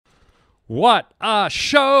What a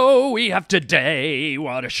show we have today.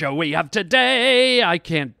 What a show we have today. I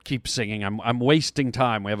can't keep singing. I'm wasting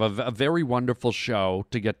time. We have a very wonderful show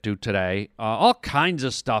to get to today. All kinds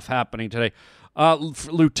of stuff happening today.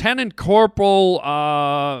 Lieutenant Corporal,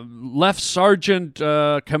 Left Sergeant,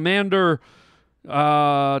 Commander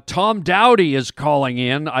Tom Dowdy is calling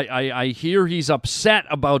in. I hear he's upset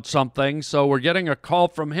about something, so we're getting a call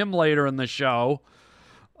from him later in the show.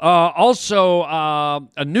 Also,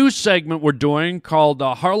 a new segment we're doing called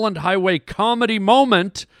Harland Highway Comedy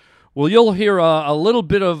Moment. Well, you'll hear a little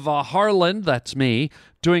bit of Harland, that's me,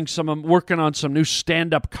 working on some new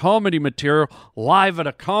stand-up comedy material live at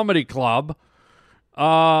a comedy club.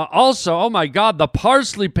 Also, oh my God, the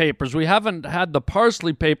Parsley Papers. We haven't had the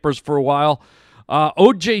Parsley Papers for a while.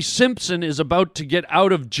 O.J. Simpson is about to get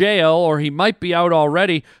out of jail, or he might be out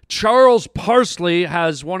already. Charles Parsley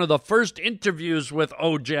has one of the first interviews with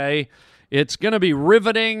O.J. It's going to be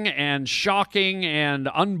riveting and shocking and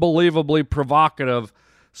unbelievably provocative,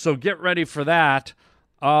 so get ready for that.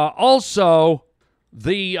 Also,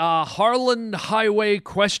 the Harland Highway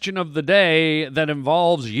question of the day that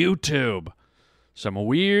involves YouTube. Some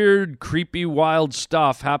weird, creepy, wild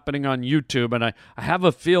stuff happening on YouTube, and I have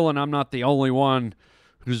a feeling I'm not the only one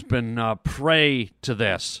who's been prey to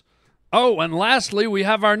this. Oh, and lastly, we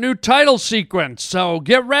have our new title sequence, so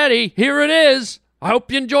get ready. Here it is. I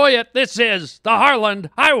hope you enjoy it. This is the Harland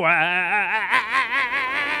Highway.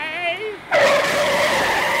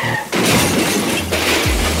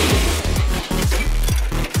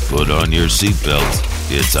 Put on your seatbelts.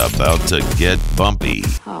 It's about to get bumpy.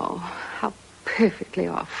 Oh, how perfectly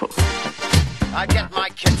awful. I get my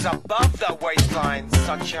kids above the waistline,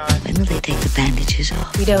 sunshine. When will they take the bandages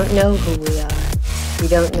off? We don't know who we are. We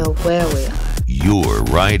don't know where we are. You're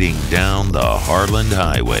riding down the Harland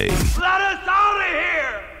Highway. Let us out of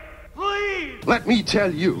here! Please! Let me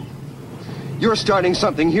tell you, you're starting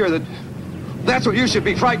something here that's what you should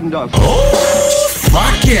be frightened of. Oh,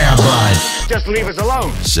 fuck yeah, bud. Just leave us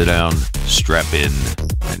alone. Sit down, strap in,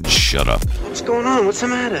 and shut up. What's going on? What's the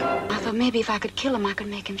matter? I thought maybe if I could kill him, I could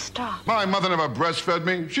make him stop. My mother never breastfed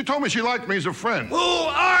me. She told me she liked me as a friend. Who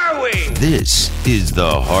are we? This is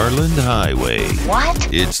the Harland Highway.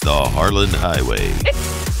 What? It's the Harland Highway.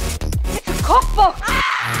 It's a cookbook.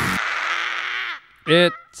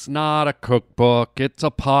 It's not a cookbook. It's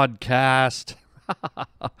a podcast.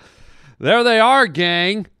 There they are,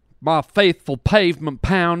 gang. My faithful pavement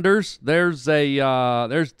pounders. There's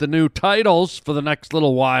the new titles for the next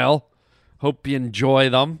little while. Hope you enjoy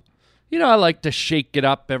them. You know, I like to shake it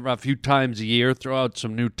up a few times a year, throw out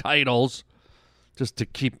some new titles, just to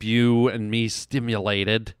keep you and me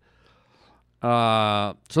stimulated.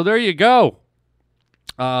 So there you go.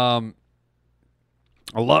 A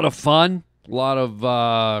lot of fun, a lot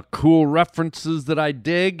of cool references that I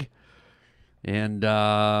dig. And,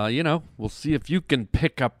 we'll see if you can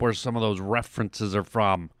pick up where some of those references are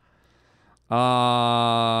from.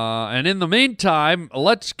 And in the meantime,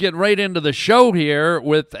 let's get right into the show here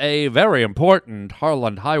with a very important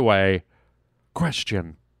Harland Highway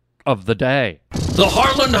question of the day. The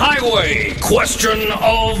Harland Highway question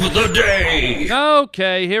of the day.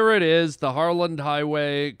 Okay, here it is, the Harland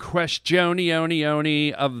Highway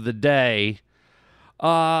question-oni of the day.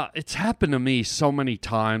 It's happened to me so many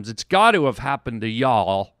times. It's got to have happened to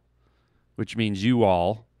y'all, which means you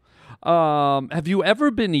all. Have you ever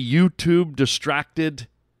been YouTube distracted?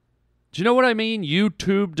 Do you know what I mean?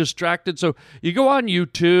 YouTube distracted. So you go on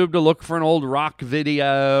YouTube to look for an old rock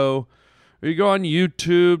video, or you go on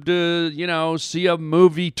YouTube to, see a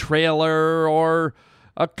movie trailer or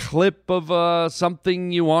a clip of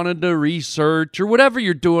something you wanted to research or whatever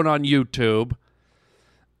you're doing on YouTube.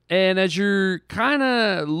 And as you're kind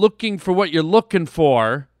of looking for what you're looking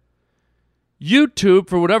for, YouTube,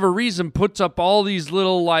 for whatever reason, puts up all these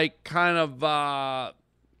little,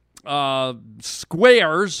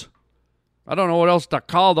 squares. I don't know what else to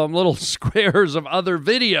call them. Little squares of other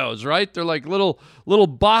videos, right? They're like little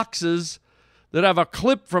boxes that have a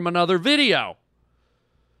clip from another video.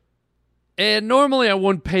 And normally I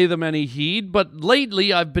wouldn't pay them any heed, but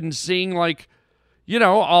lately I've been seeing,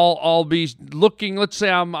 I'll be looking, let's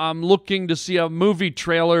say I'm looking to see a movie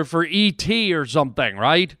trailer for E.T. or something,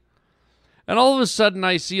 right? And all of a sudden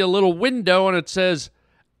I see a little window and it says,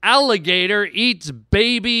 alligator eats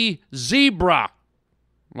baby zebra.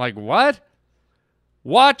 I'm like, what?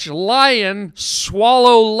 Watch lion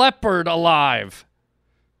swallow leopard alive.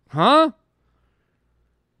 Huh?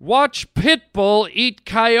 Watch pit bull eat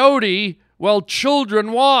coyote while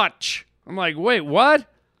children watch. I'm like, wait, what?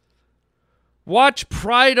 Watch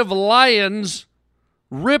pride of lions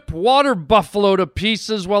rip water buffalo to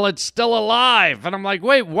pieces while it's still alive. And I'm like,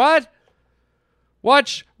 wait, what?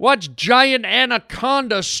 Watch giant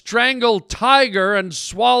anaconda strangle tiger and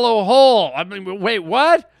swallow whole. I mean, wait,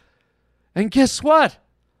 what? And guess what?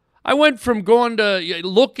 I went from going to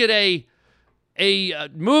look at a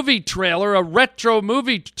movie trailer, a retro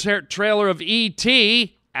movie trailer of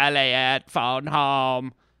E.T., Elliot phone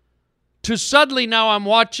home, to suddenly now I'm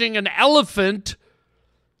watching an elephant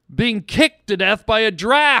being kicked to death by a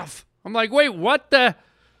giraffe. I'm like, wait, what the?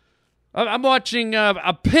 I'm watching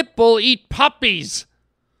a pit bull eat puppies.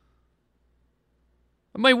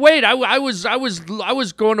 I'm like, wait, I was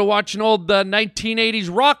going to watch an old 1980s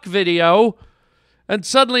rock video, and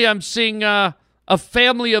suddenly I'm seeing a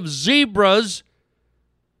family of zebras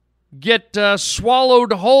get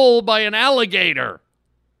swallowed whole by an alligator.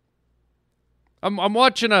 I'm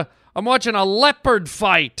watching a leopard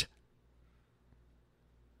fight.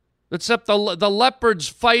 Except the leopard's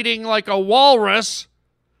fighting like a walrus.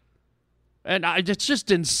 And it's just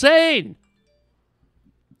insane.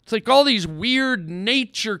 It's like all these weird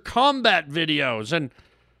nature combat videos. And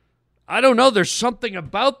I don't know, there's something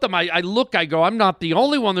about them. I look, I go, I'm not the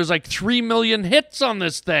only one. There's like 3 million hits on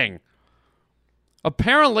this thing.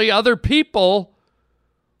 Apparently, other people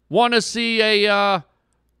want to see a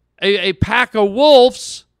pack of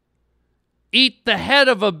wolves eat the head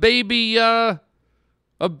of a baby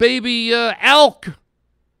elk.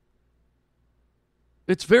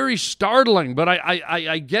 It's very startling, but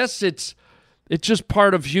I guess it's just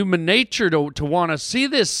part of human nature to want to see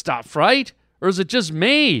this stuff, right? Or is it just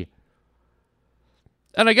me?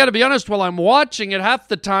 And I got to be honest, while I'm watching it, half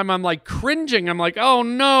the time I'm like cringing. I'm like, oh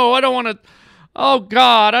no, I don't want to. Oh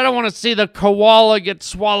God, I don't want to see the koala get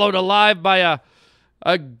swallowed alive by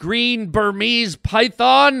a green Burmese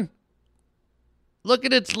python. Look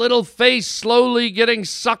at its little face slowly getting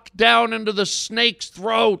sucked down into the snake's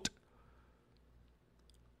throat.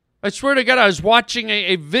 I swear to God, I was watching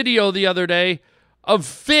a video the other day of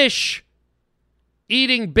fish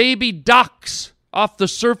eating baby ducks off the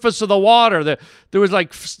surface of the water. There was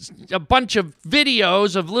like a bunch of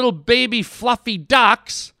videos of little baby fluffy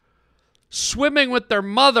ducks swimming with their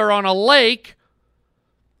mother on a lake,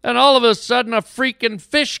 and all of a sudden a freaking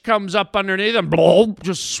fish comes up underneath and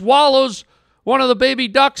just swallows one of the baby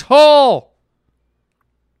ducks whole.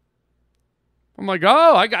 I'm like,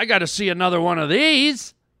 oh, I got to see another one of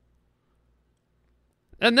these.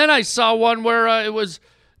 And then I saw one where it was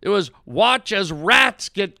watch as rats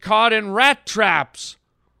get caught in rat traps.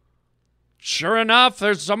 Sure enough,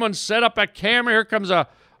 there's someone set up a camera. Here comes a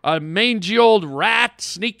mangy old rat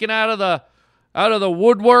sneaking out of the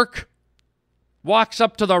woodwork. Walks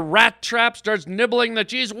up to the rat trap, starts nibbling the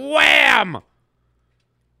cheese. Wham!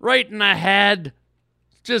 Right in the head.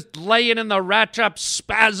 Just laying in the rat trap,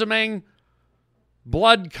 spasming.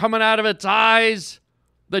 Blood coming out of its eyes.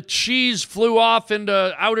 The cheese flew off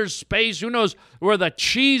into outer space. Who knows where the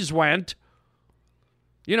cheese went?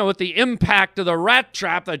 You know, with the impact of the rat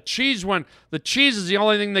trap, the cheese went. The cheese is the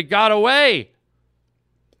only thing that got away.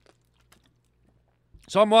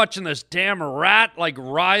 So I'm watching this damn rat like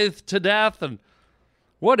writhe to death. And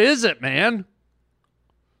what is it, man?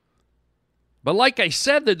 But like I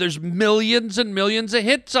said, there's millions and millions of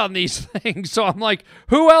hits on these things. So I'm like,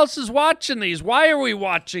 who else is watching these? Why are we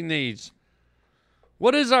watching these?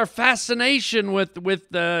 What is our fascination with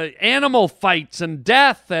the animal fights and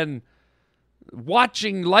death and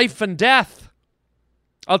watching life and death?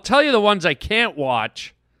 I'll tell you the ones I can't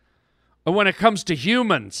watch when it comes to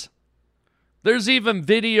humans. There's even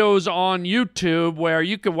videos on YouTube where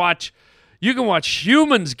you can watch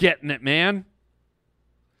humans getting it, man.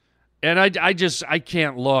 And I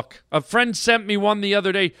can't look. A friend sent me one the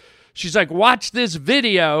other day. She's like, watch this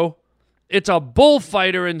video. It's a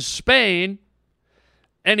bullfighter in Spain,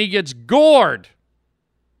 and he gets gored.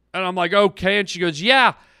 And I'm like, okay. And she goes,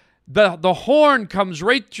 yeah, the horn comes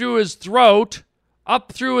right through his throat,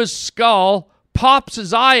 up through his skull, pops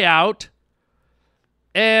his eye out,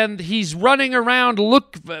 and he's running around,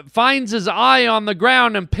 finds his eye on the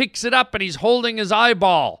ground and picks it up, and he's holding his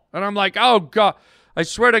eyeball. And I'm like, oh, God. I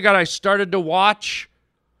swear to God, I started to watch,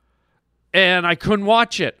 and I couldn't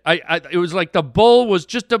watch it. It was like the bull was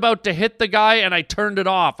just about to hit the guy, and I turned it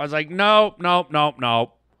off. I was like,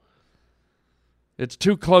 no. It's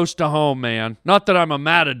too close to home, man. Not that I'm a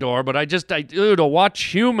matador, but to watch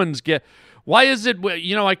humans get... Why is it,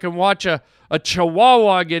 I can watch a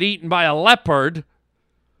chihuahua get eaten by a leopard,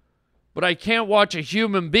 but I can't watch a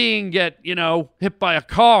human being get, hit by a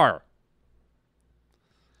car?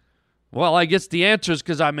 Well, I guess the answer is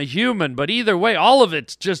because I'm a human, but either way, all of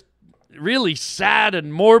it's just really sad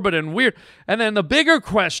and morbid and weird. And then the bigger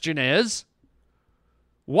question is,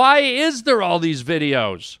 why is there all these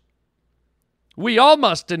videos? We all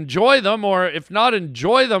must enjoy them, or if not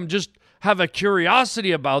enjoy them, just have a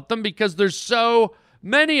curiosity about them because there's so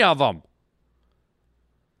many of them.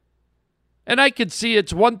 And I could see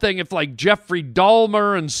it's one thing if like Jeffrey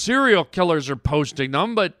Dahmer and serial killers are posting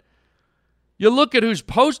them, but you look at who's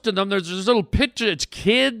posting them, there's this little picture, it's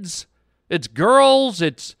kids, it's girls,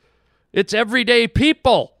 it's everyday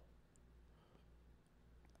people.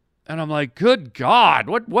 And I'm like, good God,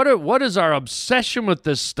 what is our obsession with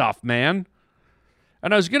this stuff, man?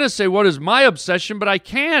 And I was going to say, what is my obsession, but I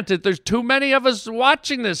can't. There's too many of us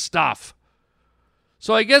watching this stuff.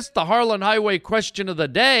 So I guess the Harlan Highway question of the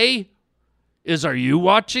day is, are you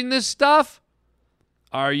watching this stuff?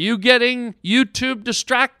 Are you getting YouTube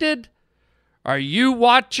distracted? Are you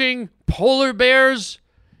watching polar bears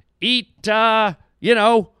eat, dolphins?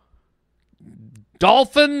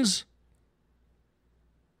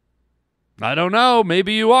 I don't know.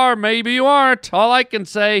 Maybe you are. Maybe you aren't. All I can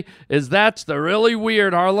say is that's the really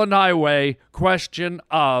weird Harlan Highway question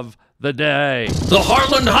of the day. The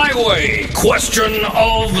Harlan Highway question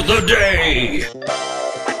of the day.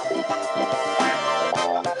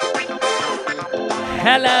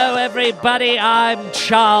 Hello, everybody. I'm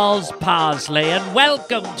Charles Parsley, and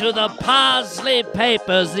welcome to the Parsley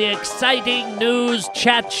Papers, the exciting news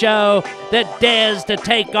chat show that dares to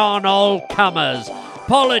take on all comers.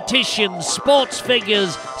 Politicians, sports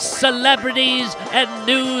figures, celebrities, and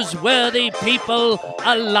newsworthy people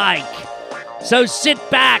alike. So sit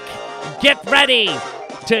back, get ready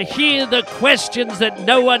to hear the questions that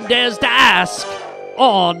no one dares to ask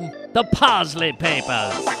on the Parsley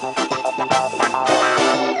Papers.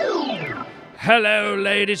 Hello,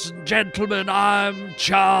 ladies and gentlemen, I'm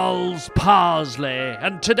Charles Parsley,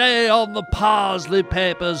 and today on the Parsley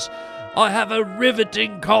Papers, I have a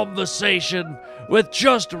riveting conversation with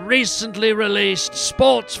just recently released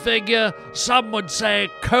sports figure, some would say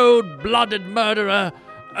cold-blooded murderer,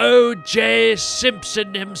 O.J.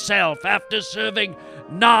 Simpson himself, after serving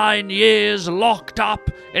 9 years locked up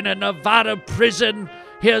in a Nevada prison.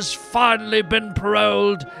 He has finally been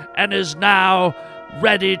paroled and is now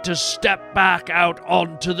ready to step back out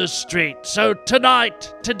onto the street. So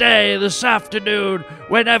tonight, today, this afternoon,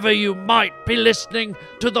 whenever you might be listening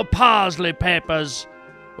to the Parsley Papers,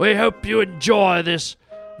 we hope you enjoy this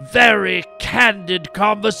very candid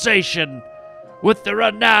conversation with the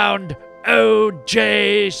renowned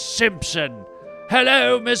O.J. Simpson.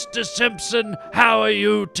 Hello, Mr. Simpson. How are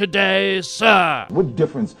you today, sir? What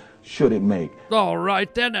difference should it make? All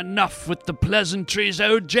right, then. Enough with the pleasantries,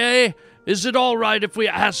 O.J. Is it all right if we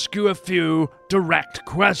ask you a few direct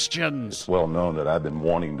questions? It's well known that I've been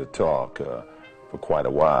wanting to talk for quite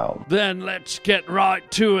a while. Then let's get right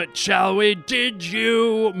to it, shall we? Did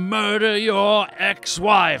you murder your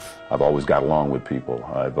ex-wife? I've always got along with people.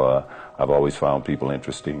 I've always found people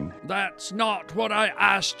interesting. That's not what I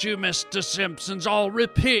asked you, Mr. Simpson. I'll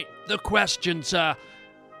repeat the question, sir.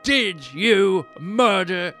 Did you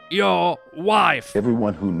murder your wife?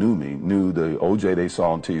 Everyone who knew me knew the OJ they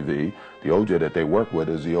saw on TV. The OJ that they work with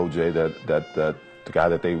is the OJ that the guy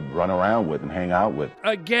that they run around with and hang out with.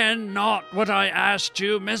 Again, not what I asked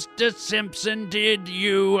you, Mr. Simpson. Did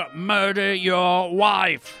you murder your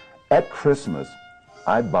wife? At Christmas,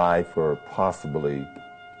 I buy for possibly,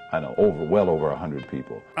 well over 100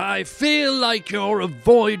 people. I feel like you're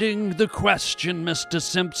avoiding the question, Mr.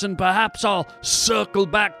 Simpson. Perhaps I'll circle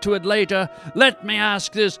back to it later. Let me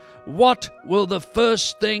ask this. What will the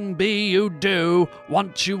first thing be you do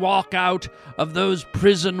once you walk out of those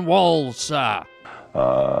prison walls, sir?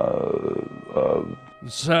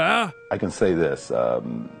 Sir? I can say this.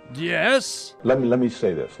 Yes? Let me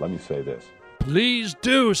say this. Please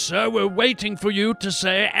do, sir. We're waiting for you to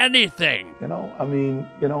say anything.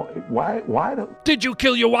 Why Did you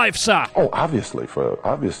kill your wife, sir? Oh, obviously,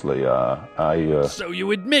 I... So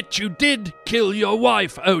you admit you did kill your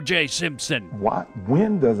wife, O.J. Simpson?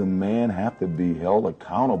 When does a man have to be held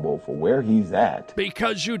accountable for where he's at?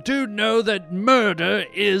 Because you do know that murder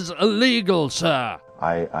is illegal, sir.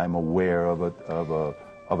 I'm aware of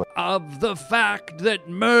the fact that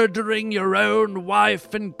murdering your own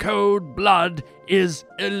wife in cold blood is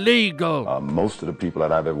illegal. Most of the people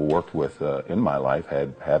that I've ever worked with in my life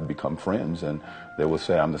have become friends, and they will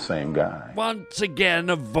say I'm the same guy. Once again,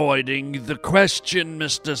 avoiding the question,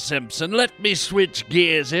 Mr. Simpson. Let me switch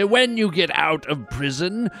gears here. When you get out of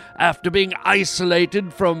prison, after being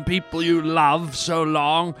isolated from people you love so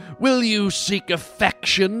long, will you seek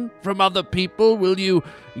affection from other people? Will you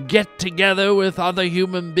get together with other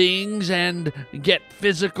human beings and get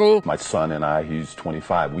physical? My son and I, he's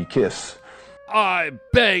 25, we kiss. I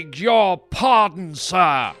beg your pardon,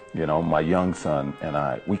 sir. You know, my young son and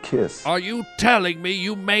I, we kiss. Are you telling me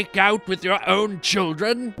you make out with your own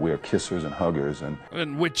children? We're kissers and huggers,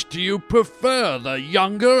 And which do you prefer, the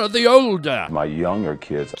younger or the older? my younger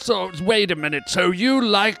kids So, wait a minute. So you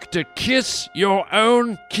like to kiss your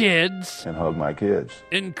own kids, and hug my kids.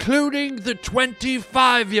 including the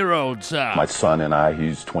 25-year-old, sir? My son and I,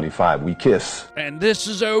 he's 25, we kiss. And this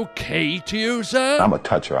is okay to you, sir? I'm a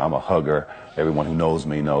toucher, I'm a hugger. Everyone who knows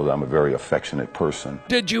me knows I'm a very affectionate person.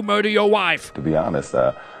 Did you murder your wife? To be honest,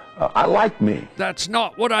 I like me. That's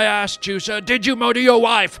not what I asked you, sir. Did you murder your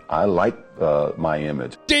wife? I like my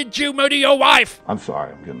image. Did you murder your wife? I'm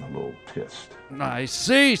sorry, I'm getting a little pissed. I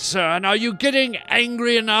see, sir. And are you getting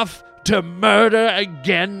angry enough to murder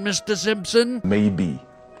again, Mr. Simpson? Maybe.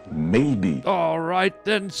 All right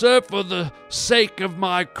then, sir. For the sake of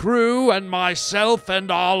my crew and myself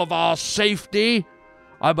and all of our safety,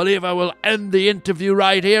 I believe I will end the interview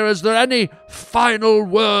right here. Is there any final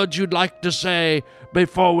words you'd like to say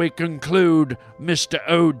before we conclude, Mr.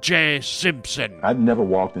 O.J. Simpson? I've never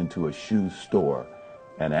walked into a shoe store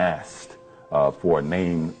and asked for a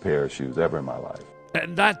name pair of shoes ever in my life.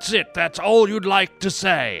 And that's it. That's all you'd like to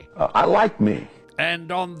say. I like me.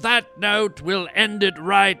 And on that note, we'll end it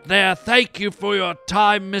right there. Thank you for your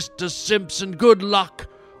time, Mr. Simpson. Good luck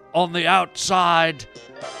on the outside.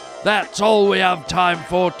 That's all we have time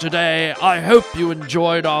for today. I hope you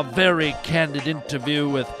enjoyed our very candid interview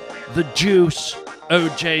with the Juice,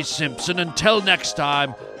 O.J. Simpson. Until next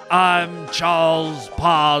time, I'm Charles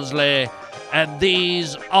Parsley, and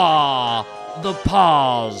these are the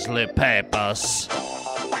Parsley Papers.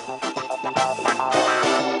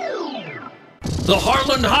 The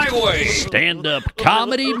Harland Highway. Stand-up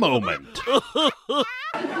comedy moment.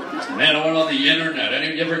 Man, I went on the internet.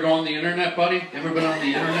 You ever go on the internet, buddy? You ever been on the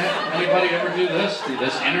internet? Anybody ever do this? Do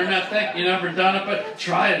this internet thing? You never done it, but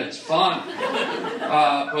try it. It's fun.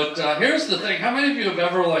 But here's the thing. How many of you have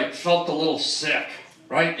ever, felt a little sick,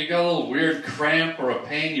 right? You got a little weird cramp or a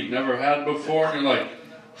pain you've never had before, and you're like,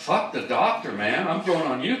 fuck the doctor, man. I'm going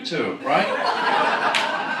on YouTube, right?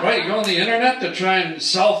 Right, you go on the internet to try and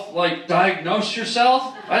diagnose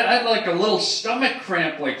yourself. I had a little stomach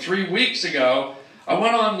cramp 3 weeks ago. I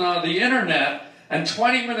went on the internet, and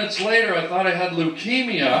 20 minutes later I thought I had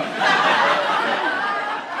leukemia,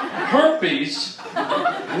 herpes,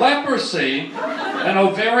 leprosy, and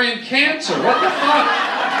ovarian cancer. What the fuck?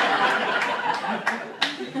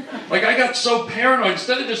 I got so paranoid,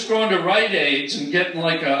 instead of just going to Rite Aids and getting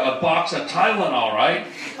a box of Tylenol, right?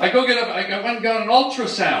 I went and got an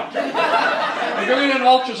ultrasound. I go get an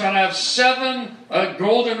ultrasound. I have 7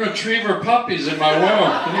 golden retriever puppies in my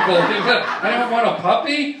womb. Can you believe it? I don't want a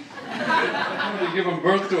puppy? I'm going to give them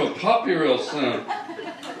birth to a puppy real soon.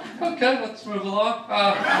 Okay, let's move along.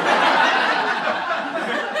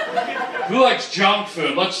 Who likes junk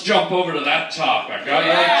food? Let's jump over to that topic. You like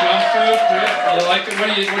junk food? You like it? What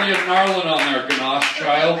are you gnarling on there, Ganache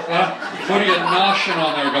child? Huh? What are you noshing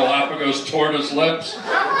on there, Galapagos tortoise lips?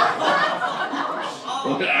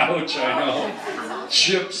 Ouch, I know.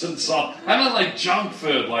 Chips and salt. I meant junk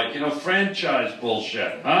food, franchise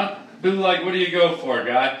bullshit, huh? What do you go for,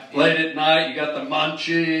 guy? Late at night, you got the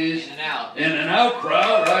munchies. In and out. In and out, bro.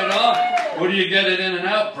 Right on. What do you get at In and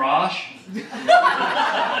Out, brosh?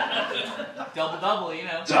 Double, you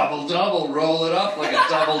know. Double, roll it up like a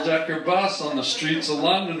double-decker bus on the streets of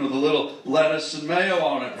London with a little lettuce and mayo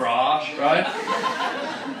on it, brosh, right?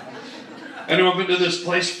 Anyone been to this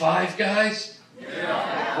place, Five Guys?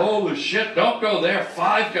 Yeah. Holy shit, don't go there,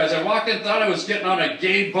 Five Guys. I walked in, thought I was getting on a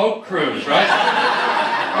gay boat cruise, right?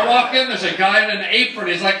 I walk in, there's a guy in an apron.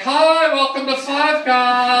 He's like, hi, welcome to Five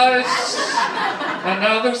Guys. And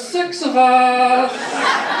now there's 6 of us.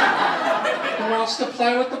 Who wants to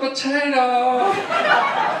play with the potato?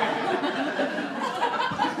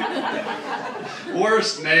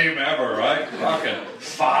 Worst name ever, right? Fucking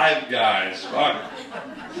Five Guys.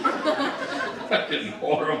 Fucking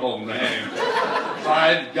horrible name.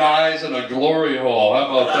 Five Guys in a glory hole. How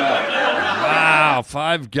about that? Wow,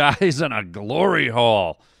 5 guys in a glory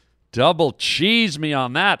hole. Double cheese me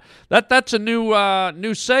on that. That's a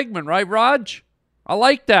new segment, right, Raj? I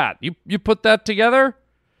like that. You put that together?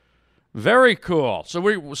 Very cool.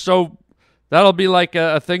 So that'll be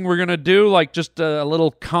a thing we're gonna do, just a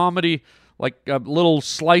little comedy, a little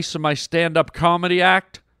slice of my stand-up comedy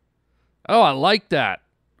act. Oh, I like that.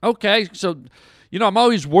 Okay, so I'm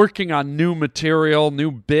always working on new material,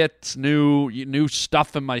 new bits, new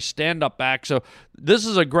stuff in my stand-up act. So this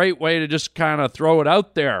is a great way to just kind of throw it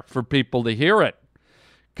out there for people to hear it.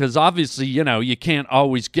 Because obviously, you can't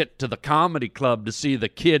always get to the comedy club to see the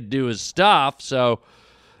kid do his stuff. So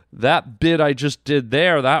that bit I just did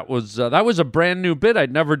there, that was a brand new bit.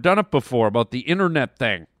 I'd never done it before about the internet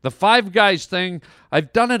thing. The Five Guys thing,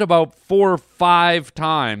 I've done it about 4 or 5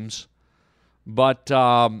 times, but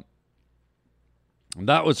that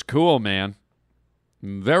was cool, man.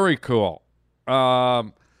 Very cool.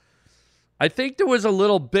 I think there was a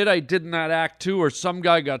little bit I did in that act too, or some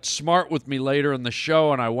guy got smart with me later in the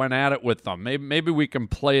show, and I went at it with them. Maybe we can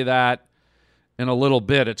play that in a little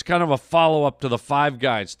bit. It's kind of a follow-up to the Five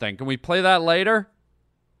Guys thing. Can we play that later?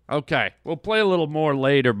 Okay, we'll play a little more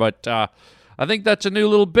later, but I think that's a new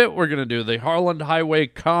little bit we're going to do, the Harland Highway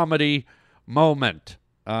comedy moment.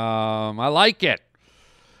 I like it.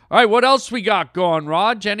 All right, what else we got going,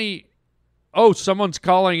 Raj? Oh, someone's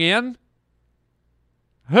calling in?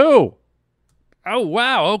 Who? Oh,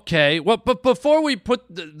 wow, okay. Well, but before we put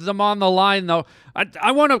them on the line, though,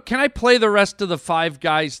 I want to, can I play the rest of the Five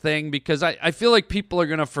Guys thing? Because I feel like people are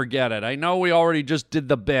going to forget it. I know we already just did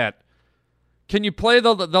the bit. Can you play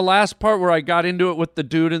the last part where I got into it with the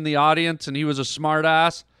dude in the audience and he was a smart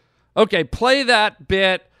ass? Okay, play that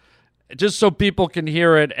bit just so people can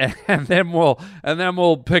hear it, and then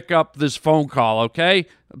we'll pick up this phone call, okay?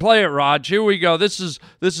 Play it, Raj. Here we go. This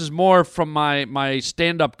is more from my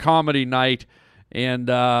stand-up comedy night, and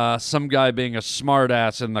some guy being a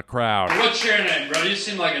smartass in the crowd. What's your name, bro? You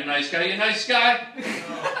seem like a nice guy. You a nice guy?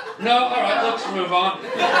 No? All right, let's move on.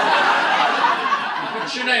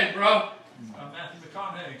 What's your name, bro? Matthew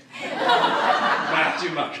McConaughey. Matthew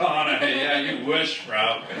McConaughey. Yeah, you wish,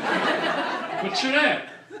 bro. What's your name?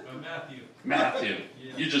 Matthew. Matthew.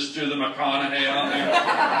 Yeah. You just threw the McConaughey on there?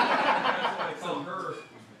 That's what I call her.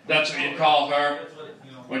 That's what you call her? That's what,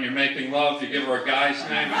 you know. When you're making love, you give her a guy's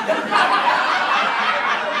name?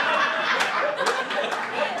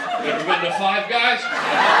 You ever been to Five Guys?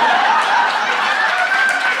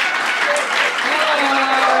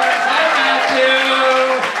 Hi, Matthew.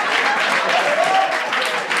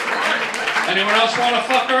 Anyone else want to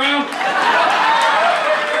fuck around?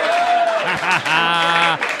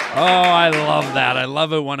 Oh, I love that. I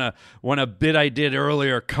love it when a bit I did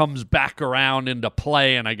earlier comes back around into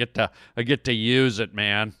play, and I get to use it,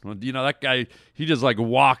 man. You know, that guy, he just like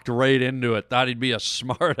walked right into it. Thought he'd be a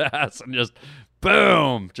smart ass, and just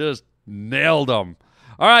boom, just nailed him.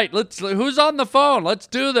 All right, who's on the phone? Let's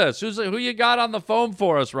do this. Who you got on the phone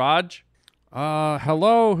for us, Raj?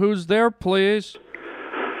 Hello, who's there, please?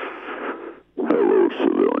 Hello,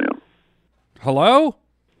 civilian. Hello?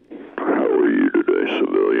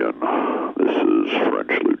 This is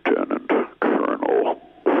French Lieutenant Colonel,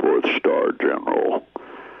 4th Star General,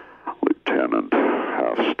 Lieutenant,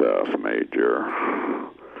 Half-Staff Major,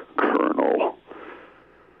 Colonel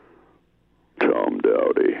Tom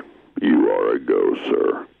Dowdy. You are a go,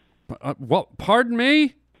 sir. What? Pardon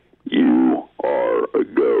me? You are a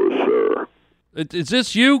go, sir. Is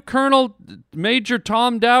this you, Colonel Major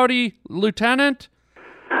Tom Dowdy, Lieutenant?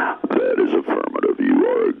 That is affirmative. You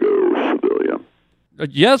are a go, civilian.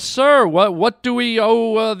 Yes, sir. What do we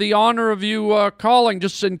owe the honor of you calling?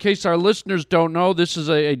 Just in case our listeners don't know, this is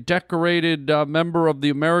a decorated member of the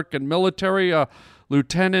American military,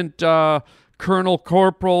 Lieutenant Colonel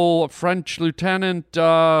Corporal French Lieutenant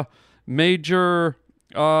Major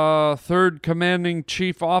 3rd Commanding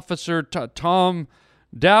Chief Officer Tom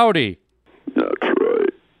Dowdy. That's right.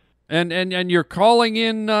 And you're calling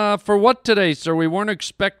in for what today, sir? We weren't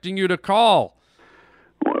expecting you to call.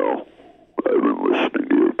 Well, I've been listening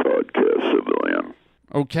to your podcast, civilian.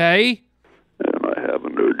 Okay. And I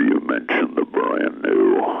haven't heard you mention the brand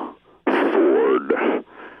new Ford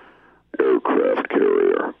aircraft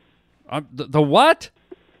carrier. The what?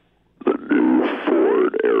 The new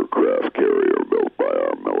Ford aircraft carrier built by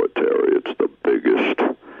our military. It's the biggest,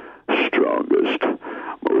 strongest,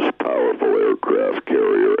 most powerful aircraft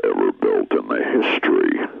carrier ever built in the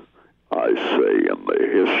history, I say in the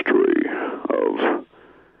history of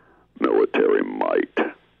military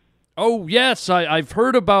might. Oh yes, I've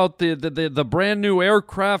heard about the brand new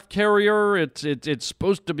aircraft carrier. It's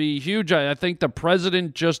supposed to be huge. I think the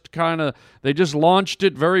president just they just launched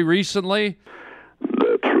it very recently.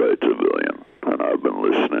 That's right, civilian. And I've been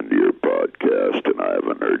listening to your podcast, and I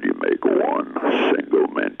haven't heard you make one single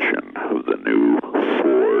mention of the new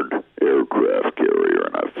Ford aircraft carrier,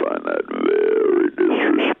 and I find that very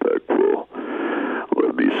disrespectful.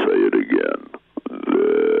 Let me say it again.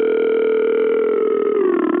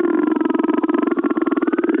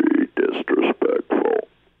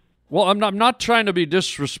 Well, I'm not trying to be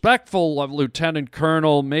disrespectful, Lieutenant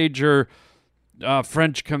Colonel Major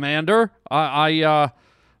French Commander. I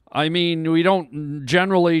mean, we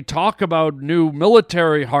generally talk about new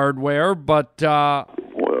military hardware, but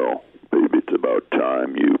well, maybe it's about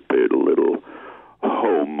time you paid a little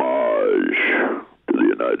homage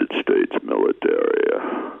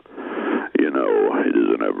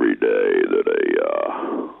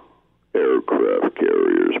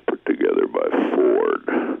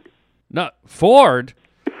No, Ford?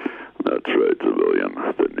 That's right, civilian.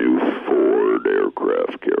 The new Ford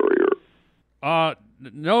aircraft carrier.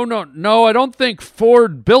 No, I don't think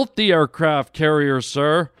Ford built the aircraft carrier,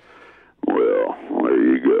 sir. Well, there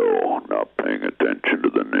you go. Not paying attention to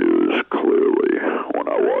the news, clearly. When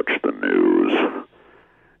I watch the news,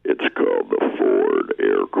 it's called the Ford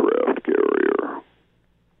aircraft carrier.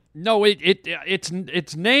 No,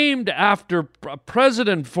 it's named after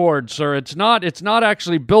President Ford, sir. It's not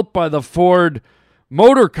actually built by the Ford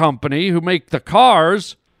Motor Company, who make the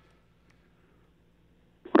cars.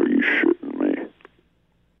 Are you shitting me?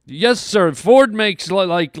 Yes, sir. Ford makes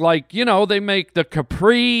like they make the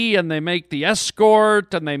Capri and they make the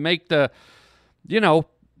Escort and they make they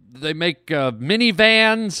make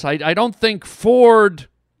minivans. I don't think Ford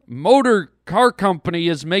Motor Car Company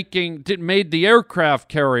made the aircraft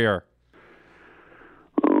carrier.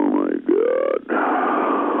 Oh my God!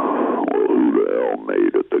 Well, who the hell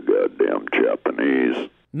made it? The goddamn Japanese?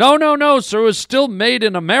 No, sir. It was still made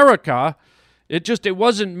in America. It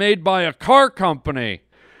wasn't made by a car company.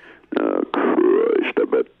 Oh, Christ, I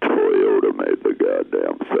bet Toyota made the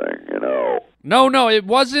goddamn thing, you know. No, it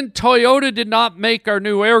wasn't. Toyota did not make our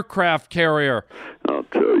new aircraft carrier. I'll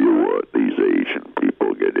tell you what, these Asian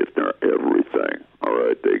people get everything, all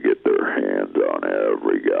right? They get their hands on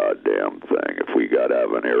every goddamn thing. If we gotta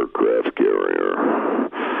have an aircraft carrier,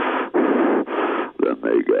 then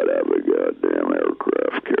they gotta have a goddamn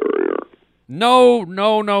aircraft carrier.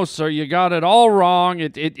 No, sir. You got it all wrong.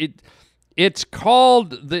 It's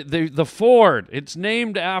called the Ford. It's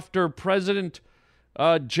named after President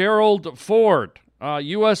Gerald Ford,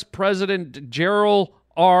 U.S. President Gerald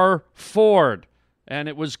R. Ford, and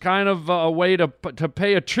it was kind of a way to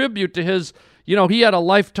pay a tribute to his. He had a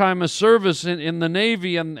lifetime of service in the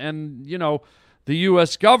Navy and the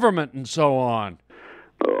U.S. government and so on.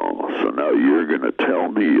 Oh, so now you're gonna tell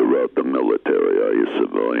me about the military, are you,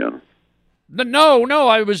 civilian? No,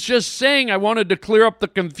 I was just saying I wanted to clear up the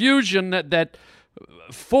confusion that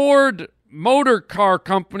Ford Motor Car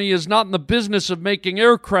Company is not in the business of making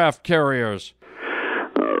aircraft carriers.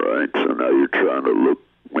 All right, so now you're trying to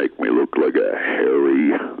make me look like a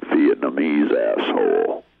hairy Vietnamese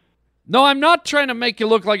asshole. No, I'm not trying to make you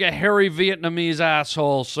look like a hairy Vietnamese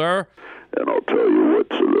asshole, sir. And I'll tell you what,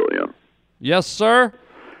 civilian. Yes, sir?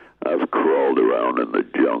 I've crawled around in the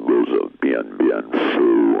jungles of Bien Bien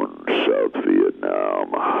Phu in South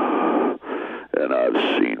Vietnam, and I've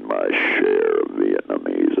seen my share of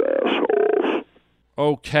Vietnamese assholes.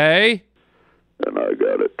 Okay. And I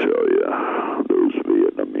gotta tell you, those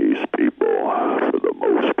Vietnamese people, for the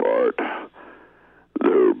most part,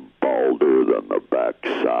 they're balder than the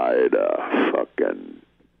backside of fucking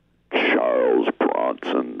Charles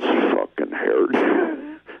Bronson's fucking hairdo.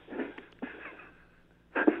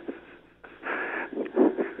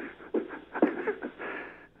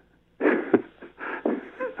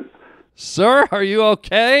 Sir, are you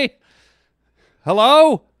okay?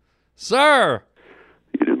 Hello? Sir?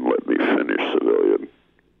 You didn't let me finish, civilian.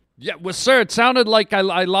 Yeah, well, sir, it sounded like I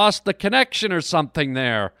lost the connection or something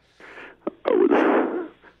there.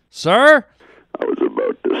 Sir? I was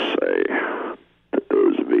about to say that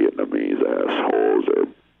those Vietnamese assholes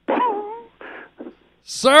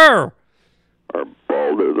Sir! are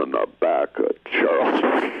balder than the back of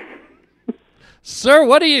Charles. Sir,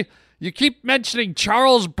 what do you keep mentioning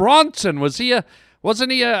Charles Bronson?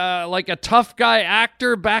 Wasn't he like a tough guy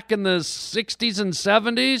actor back in the 60s and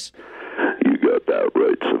 70s? You got that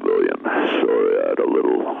right, civilian. Sorry, I had a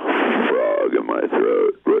little frog in my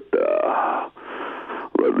throat, but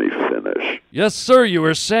let me finish. Yes, sir, you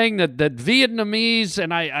were saying that Vietnamese,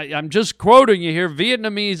 and I'm just quoting you here,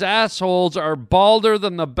 Vietnamese assholes are balder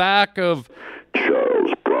than the back of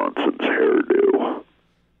Charles Bronson's hairdo.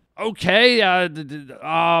 Okay,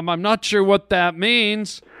 I'm not sure what that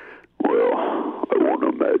means. Well, I won't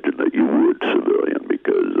imagine that you would, civilian,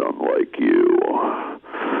 because unlike you,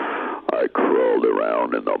 I crawled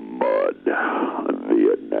around in the mud in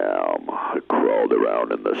Vietnam. I crawled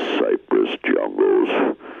around in the cypress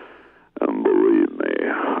jungles. And believe me,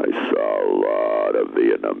 I saw a lot of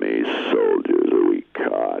Vietnamese soldiers that we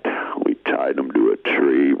caught. We tied them to a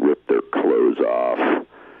tree, ripped their clothes off,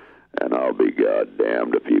 and I'll be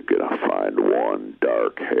goddamned if you can find one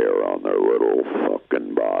dark hair on their little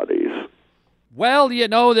fucking bodies. Well, you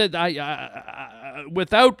know that I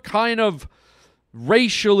without kind of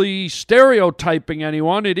racially stereotyping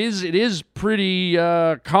anyone, it is pretty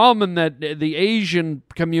common that the Asian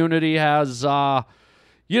community has,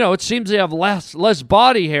 it seems they have less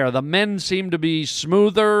body hair. The men seem to be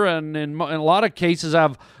smoother, and in a lot of cases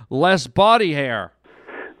have less body hair.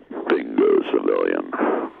 Bingo, civilian.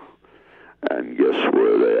 And guess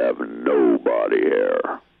where they have no body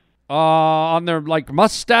hair. On their, like,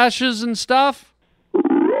 mustaches and stuff?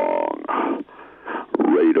 Wrong.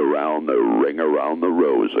 Right around the ring around the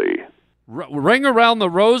rosy. Ring around the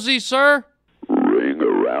rosy, sir? Ring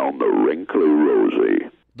around the wrinkly rosy.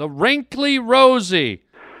 The wrinkly rosy.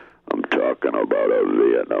 I'm talking about a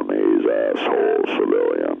Vietnamese asshole,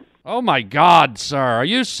 civilian. Oh, my God, sir. Are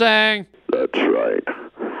you saying? That's right.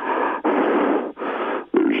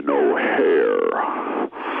 There's no hair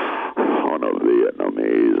on a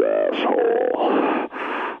Vietnamese asshole.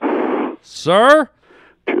 Sir?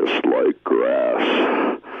 Just like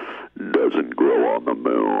grass doesn't grow on the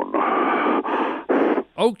moon.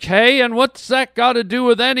 Okay, and what's that got to do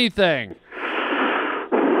with anything?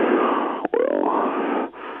 Well,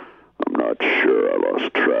 I'm not sure. I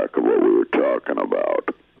lost track of what we were talking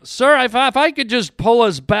about. Sir, if I could just pull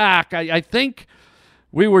us back, I think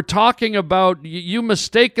we were talking about, you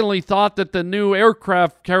mistakenly thought that the new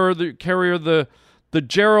aircraft carrier, the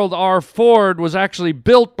Gerald R. Ford, was actually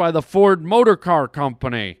built by the Ford Motor Car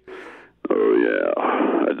Company. Oh, yeah.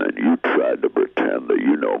 And then you tried to pretend that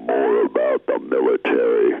you know more about the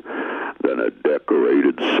military than a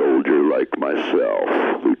decorated soldier like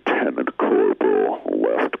myself. Lieutenant Corporal,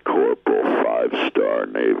 Left Corporal, 5-star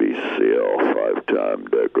Navy SEAL, 5-time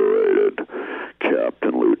decorated,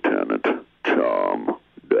 Captain Lieutenant Tom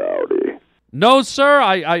Dowdy. No, sir,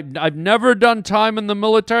 I've never done time in the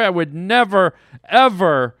military. I would never,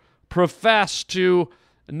 ever profess to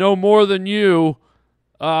know more than you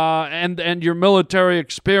and your military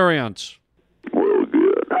experience. Well,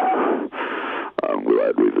 good. I'm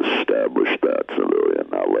glad we've established that, civilian.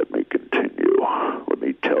 Now let me continue. Let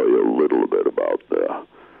me tell you a little bit about the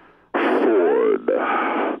Ford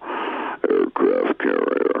aircraft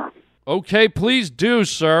carrier. Okay, please do,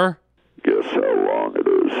 sir. Guess how long it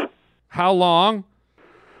is? How long?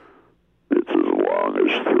 It's as long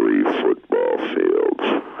as 3 football fields.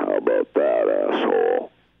 How about that,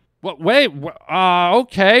 asshole? What? Wait.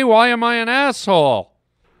 Okay. Why am I an asshole?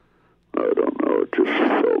 I don't know. It just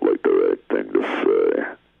felt like the right thing to say.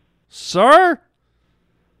 Sir?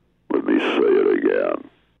 Let me say it again.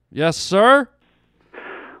 Yes, sir?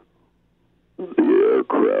 The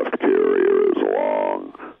aircraft carrier is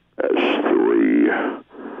long as 3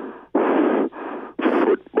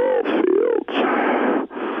 football fields.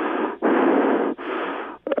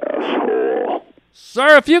 Asshole.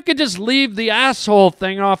 Sir, if you could just leave the asshole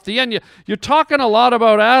thing off the end. You're talking a lot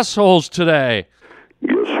about assholes today.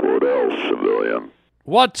 Guess what else, civilian?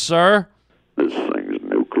 What, sir? This thing's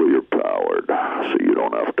nuclear powered, so you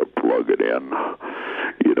don't have to plug it in.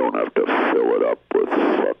 You don't have to fill it up with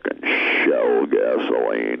fucking shell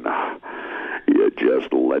gasoline. You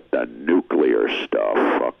just let the nuclear stuff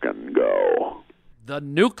fucking go. The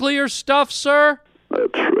nuclear stuff, sir?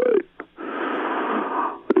 That's right.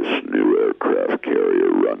 This new aircraft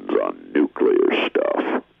carrier runs on nuclear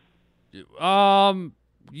stuff.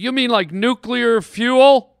 You mean like nuclear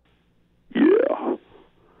fuel? Yeah.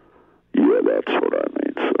 Yeah, that's what I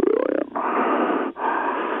mean, civilian.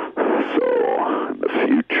 So, in the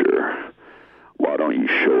future, why don't you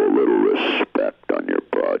show a little respect on your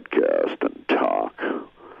podcast and talk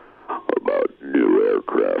about new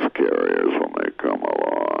aircraft carriers when they come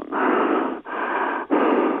along?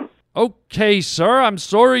 Okay, sir. I'm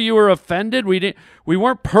sorry you were offended. We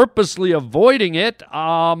weren't purposely avoiding it.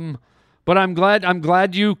 But I'm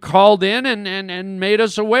glad you called in and made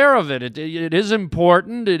us aware of it. It is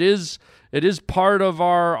important. It is part of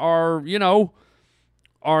our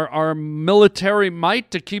military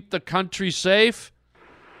might to keep the country safe.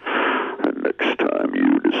 And next time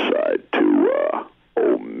you decide to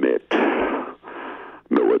omit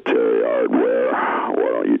military hardware, why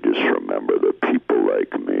don't you just remember that people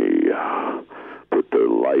like me put their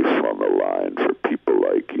life on the line for people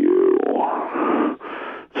like you.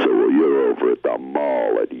 So while you're over at the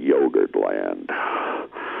mall at Yogurtland,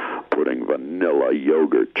 putting vanilla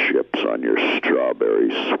yogurt chips on your strawberry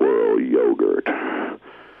swirl yogurt,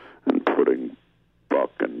 and putting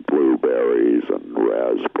fucking blueberries and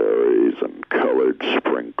raspberries and colored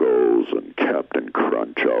sprinkles and Captain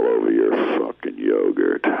Crunch all over your fucking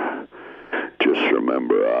yogurt. Just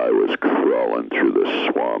remember I was crawling through the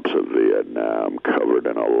swamps of Vietnam covered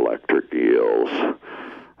in electric eels.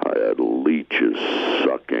 I had leeches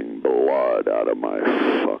sucking blood out of my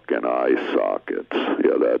fucking eye sockets.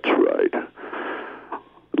 Yeah, that's right.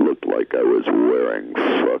 It looked like I was wearing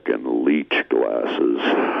fucking leech glasses.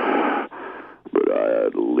 But I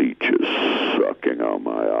had leeches sucking on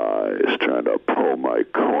my eyes, trying to pull my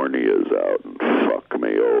corneas out and fuck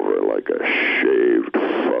me over like a shaved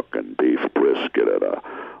fucking beef brisket at a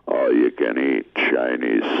all-you-can-eat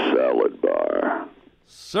Chinese salad bar.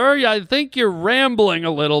 Sir, I think you're rambling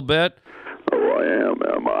a little bit. Oh, I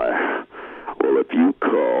am I? Well, if you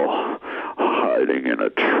call hiding in a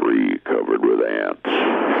tree covered with ants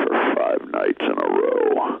for 5 nights in a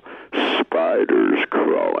row, spiders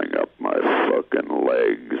crawling up my fucking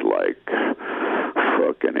legs like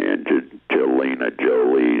fucking Angelina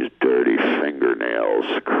Jolie's dirty fingernails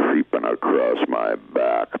creeping across my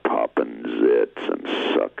back, popping zits and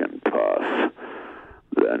sucking pus,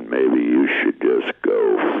 then maybe you should just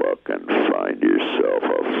go fucking find yourself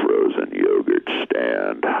a frozen yogurt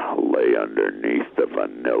stand, lay underneath the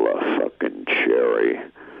vanilla fucking cherry,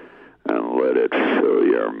 and let it fill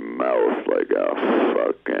your mouth like a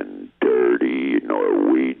fucking dirty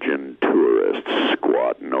Norwegian tourist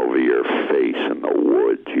squatting over your face in the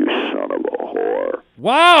woods, you son of a whore.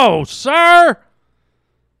 Wow, sir!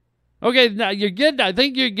 Okay, now I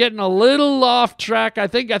think you're getting a little off track. I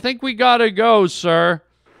think we gotta go, sir.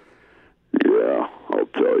 Yeah, I'll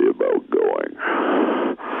tell you about going.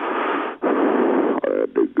 I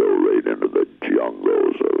had to go right into the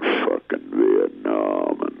jungles of fucking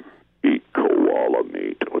Vietnam and eat koala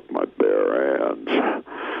meat with my bare hands.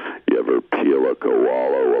 You ever peel a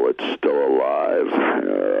koala while it's still alive?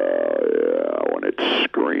 Yeah, when it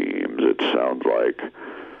screams, it sounds like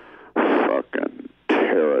fucking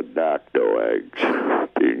pterodactyl eggs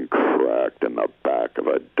being cracked in the back of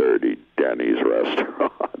a dirty Denny's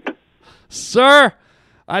restaurant. Sir,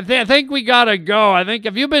 I think we gotta go.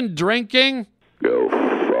 Have you been drinking? Go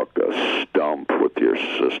fuck a stump with your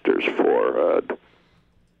sister's forehead.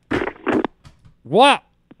 What?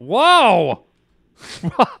 Whoa!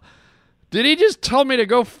 Did he just tell me to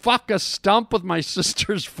go fuck a stump with my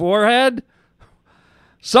sister's forehead?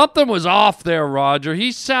 Something was off there, Roger.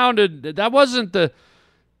 He sounded... That wasn't the...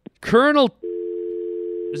 Colonel...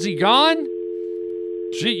 Is he gone?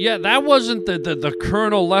 Gee, yeah, that wasn't the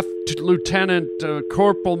Colonel, Lieutenant,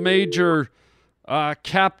 Corporal Major,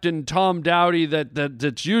 Captain Tom Dowdy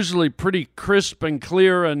that's usually pretty crisp and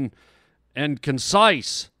clear and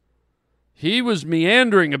concise. He was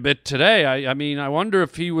meandering a bit today. I mean, I wonder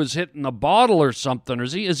if he was hitting the bottle or something.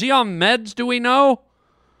 Is he on meds, do we know?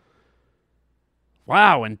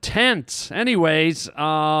 Wow, intense. Anyways,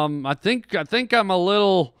 I think I'm a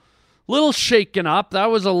little shaken up. That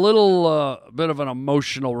was a little bit of an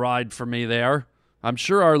emotional ride for me there. I'm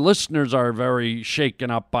sure our listeners are very shaken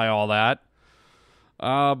up by all that.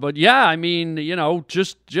 But yeah, I mean,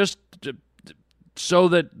 just so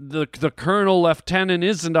that the Colonel Lieutenant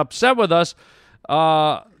isn't upset with us,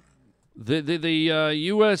 the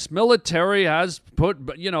U.S. military has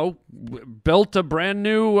built a brand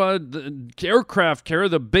new aircraft carrier,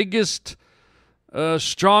 the biggest,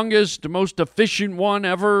 strongest, most efficient one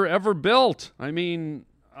ever built. I mean,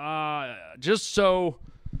 just so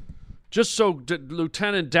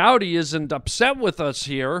Lieutenant Dowdy isn't upset with us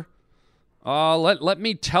here, let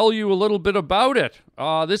me tell you a little bit about it.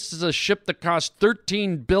 This is a ship that cost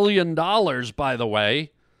 $13 billion, by the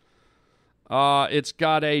way. It's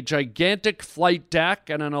got a gigantic flight deck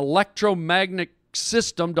and an electromagnetic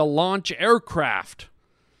system to launch aircraft.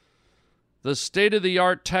 The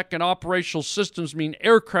state-of-the-art tech and operational systems mean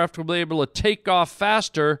aircraft will be able to take off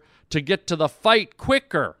faster to get to the fight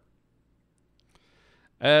quicker.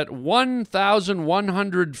 At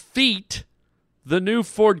 1,100 feet, the new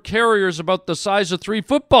Ford carrier is about the size of 3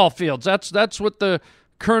 football fields. That's what the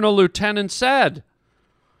Colonel Lieutenant said.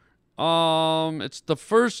 It's the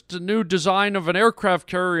first new design of an aircraft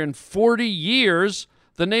carrier in 40 years.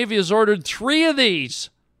 The Navy has ordered 3 of these.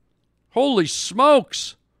 Holy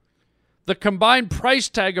smokes. The combined price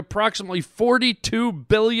tag, approximately $42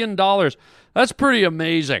 billion. That's pretty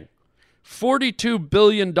amazing. $42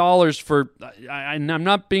 billion for, I'm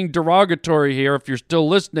not being derogatory here if you're still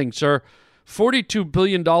listening, sir. $42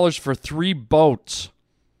 billion for 3 boats.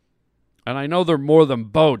 And I know they're more than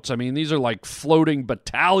boats. I mean, these are like floating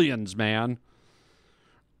battalions, man.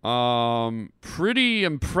 Pretty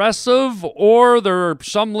impressive, or there are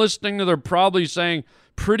some listening that are probably saying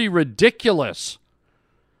pretty ridiculous.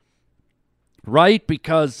 Right?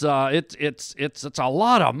 Because it's a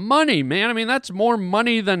lot of money, man. I mean, that's more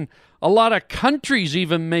money than a lot of countries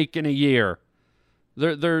even make in a year.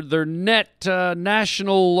 Their net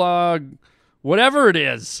national whatever it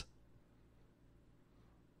is.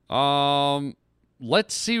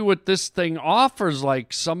 Let's see what this thing offers,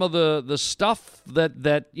 like some of the stuff that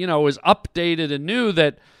is updated and new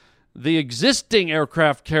that the existing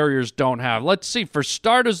aircraft carriers don't have. Let's see. For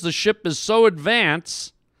starters, the ship is so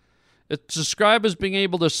advanced, it's described as being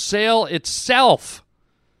able to sail itself.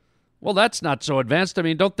 Well, that's not so advanced. I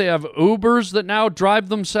mean, don't they have Ubers that now drive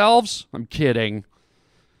themselves? I'm kidding.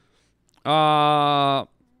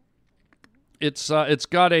 It's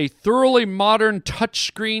got a thoroughly modern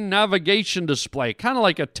touchscreen navigation display, kind of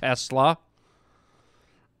like a Tesla.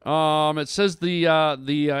 It says the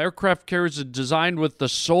aircraft carriers are designed with the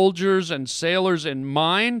soldiers and sailors in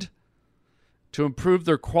mind to improve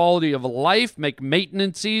their quality of life, make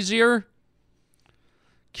maintenance easier,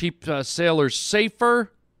 keep sailors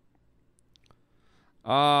safer.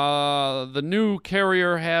 The new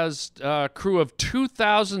carrier has a crew of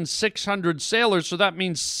 2,600 sailors, so that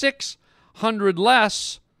means 600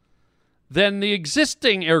 less than the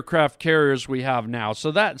existing aircraft carriers we have now.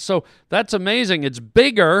 So that's amazing. It's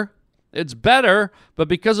bigger, it's better, but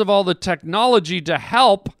because of all the technology to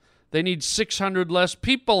help, they need 600 less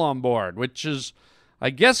people on board, which is, I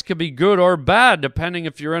guess, could be good or bad, depending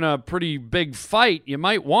if you're in a pretty big fight. You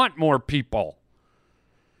might want more people.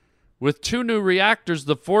 With 2 new reactors,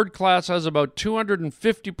 the Ford class has about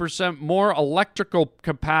 250% more electrical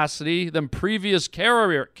capacity than previous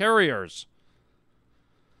carriers.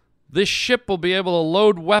 This ship will be able to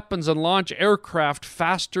load weapons and launch aircraft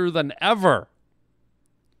faster than ever.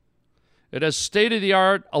 It has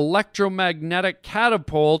state-of-the-art electromagnetic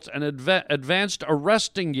catapults and advanced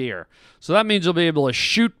arresting gear. So that means you'll be able to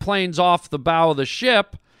shoot planes off the bow of the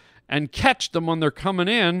ship and catch them when they're coming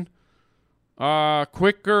in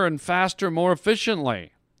quicker and faster, more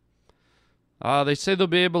efficiently. They say they'll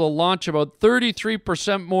be able to launch about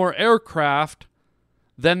 33% more aircraft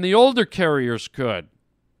than the older carriers could.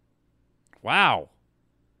 Wow.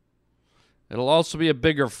 It'll also be a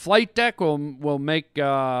bigger flight deck. Will make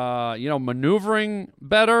maneuvering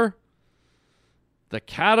better. The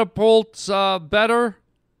catapults better.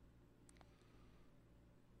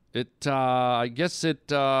 I guess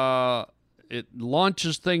it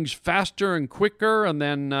launches things faster and quicker. And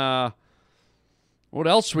then what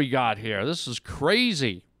else we got here? This is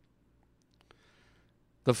crazy.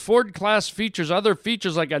 The Ford class features other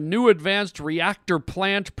features like a new advanced reactor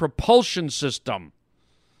plant propulsion system.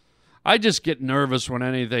 I just get nervous when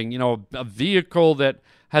anything, a vehicle that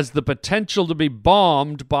has the potential to be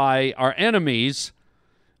bombed by our enemies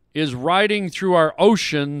is riding through our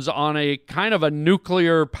oceans on a kind of a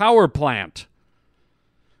nuclear power plant.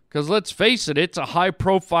 Because let's face it, it's a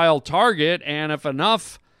high-profile target, and if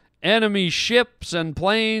enough enemy ships and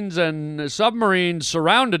planes and submarines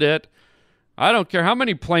surrounded it, I don't care how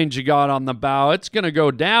many planes you got on the bow, it's going to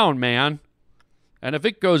go down, man. And if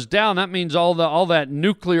it goes down, that means all that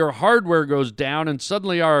nuclear hardware goes down, and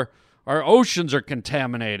suddenly our oceans are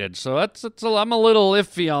contaminated. So I'm a little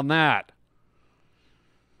iffy on that.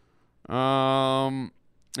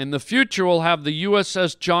 In the future, we'll have the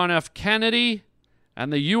USS John F. Kennedy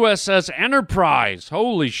and the USS Enterprise.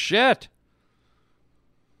 Holy shit.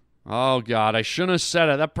 Oh, God, I shouldn't have said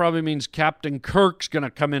it. That probably means Captain Kirk's going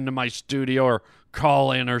to come into my studio or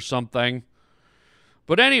call in or something.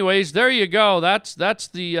 But anyways, there you go. That's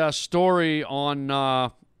the story on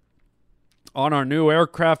our new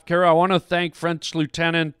aircraft carrier. I want to thank French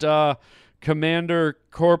Lieutenant Commander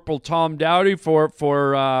Corporal Tom Dowdy for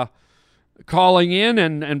calling in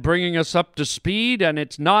and bringing us up to speed. And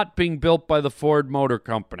it's not being built by the Ford Motor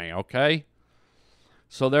Company, okay?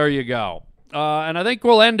 So there you go. And I think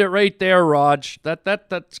we'll end it right there, Raj.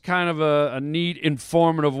 That's kind of a neat,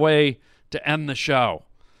 informative way to end the show.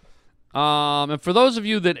 And for those of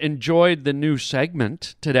you that enjoyed the new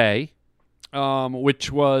segment today,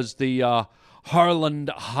 which was the Harland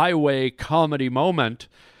Highway comedy moment,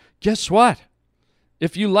 guess what?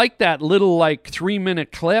 If you like that little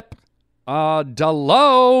 3-minute clip,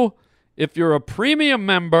 if you're a premium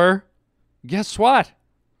member, guess what?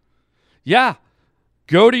 Yeah,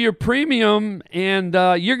 go to your premium and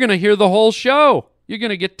you're going to hear the whole show. You're going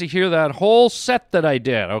to get to hear that whole set that I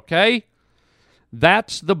did, okay?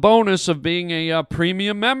 That's the bonus of being a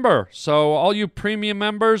premium member. So all you premium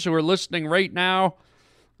members who are listening right now,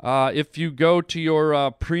 if you go to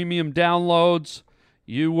your premium downloads,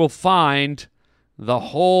 you will find the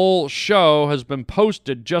whole show has been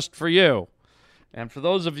posted just for you. And for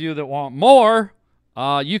those of you that want more,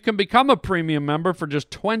 you can become a premium member for just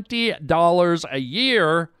 $20 a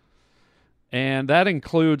year. And that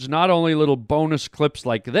includes not only little bonus clips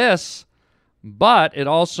like this, but it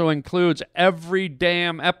also includes every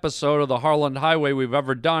damn episode of the Harland Highway we've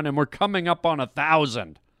ever done, and we're coming up on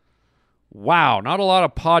 1,000. Wow, not a lot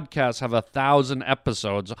of podcasts have 1,000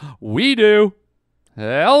 episodes. We do.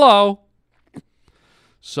 Hello.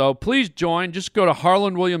 So please join. Just go to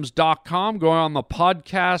harlandwilliams.com, go on the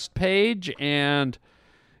podcast page, and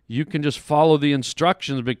you can just follow the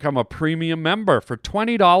instructions and become a premium member for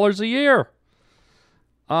 $20 a year.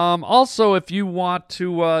 Also, if you want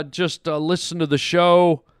to just listen to the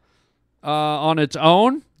show on its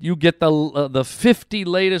own, You get the 50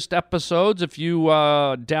 latest episodes if you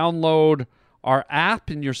download our app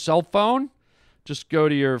in your cell phone. Just go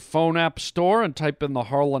to your phone app store and type in the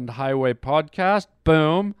Harland Highway Podcast.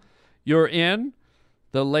 Boom. You're in.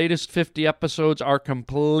 The latest 50 episodes are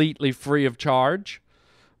completely free of charge.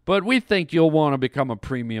 But we think you'll want to become a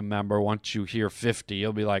premium member once you hear 50.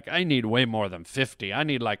 You'll be like, I need way more than 50. I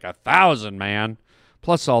need like 1,000, man.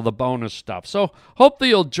 Plus all the bonus stuff. So hopefully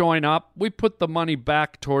you'll join up. We put the money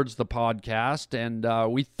back towards the podcast, and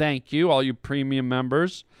we thank you, all you premium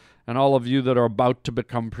members, and all of you that are about to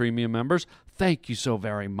become premium members. Thank you so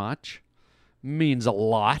very much. Means a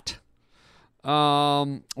lot.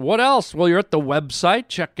 What else? Well, you're at the website.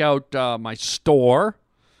 Check out my store.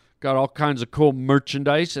 Got all kinds of cool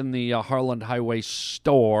merchandise in the Harland Highway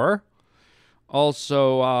store.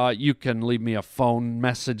 Also, you can leave me a phone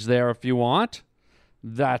message there if you want.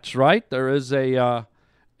 That's right. There is a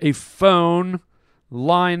phone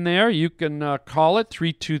line there. You can call it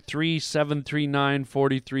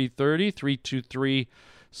 323-739-4330,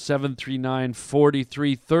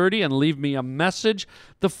 323-739-4330, and leave me a message.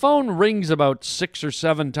 The phone rings about 6 or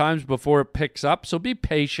 7 times before it picks up, so be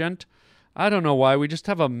patient. I don't know why. We just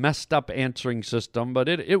have a messed up answering system, but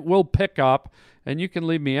it will pick up, and you can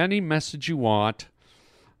leave me any message you want.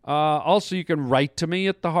 Also, you can write to me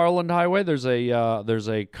at the Harland Highway. There's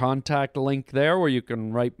a contact link there where you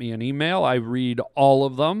can write me an email. I read all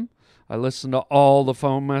of them. I listen to all the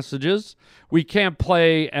phone messages. We can't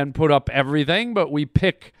play and put up everything, but we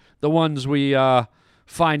pick the ones we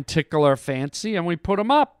find tickle our fancy, and we put them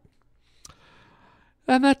up.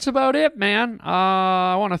 And that's about it, man.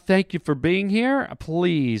 I want to thank you for being here.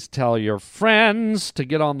 Please tell your friends to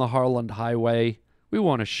get on the Harland Highway. We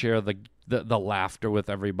want to share the laughter with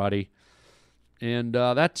everybody. And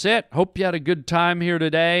that's it. Hope you had a good time here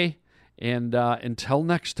today. And until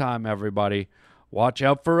next time, everybody, watch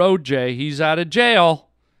out for OJ. He's out of jail.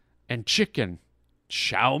 And chicken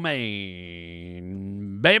chow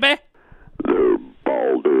mein, baby. They're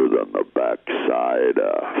balder than the backside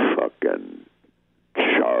of fucking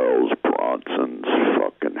Charles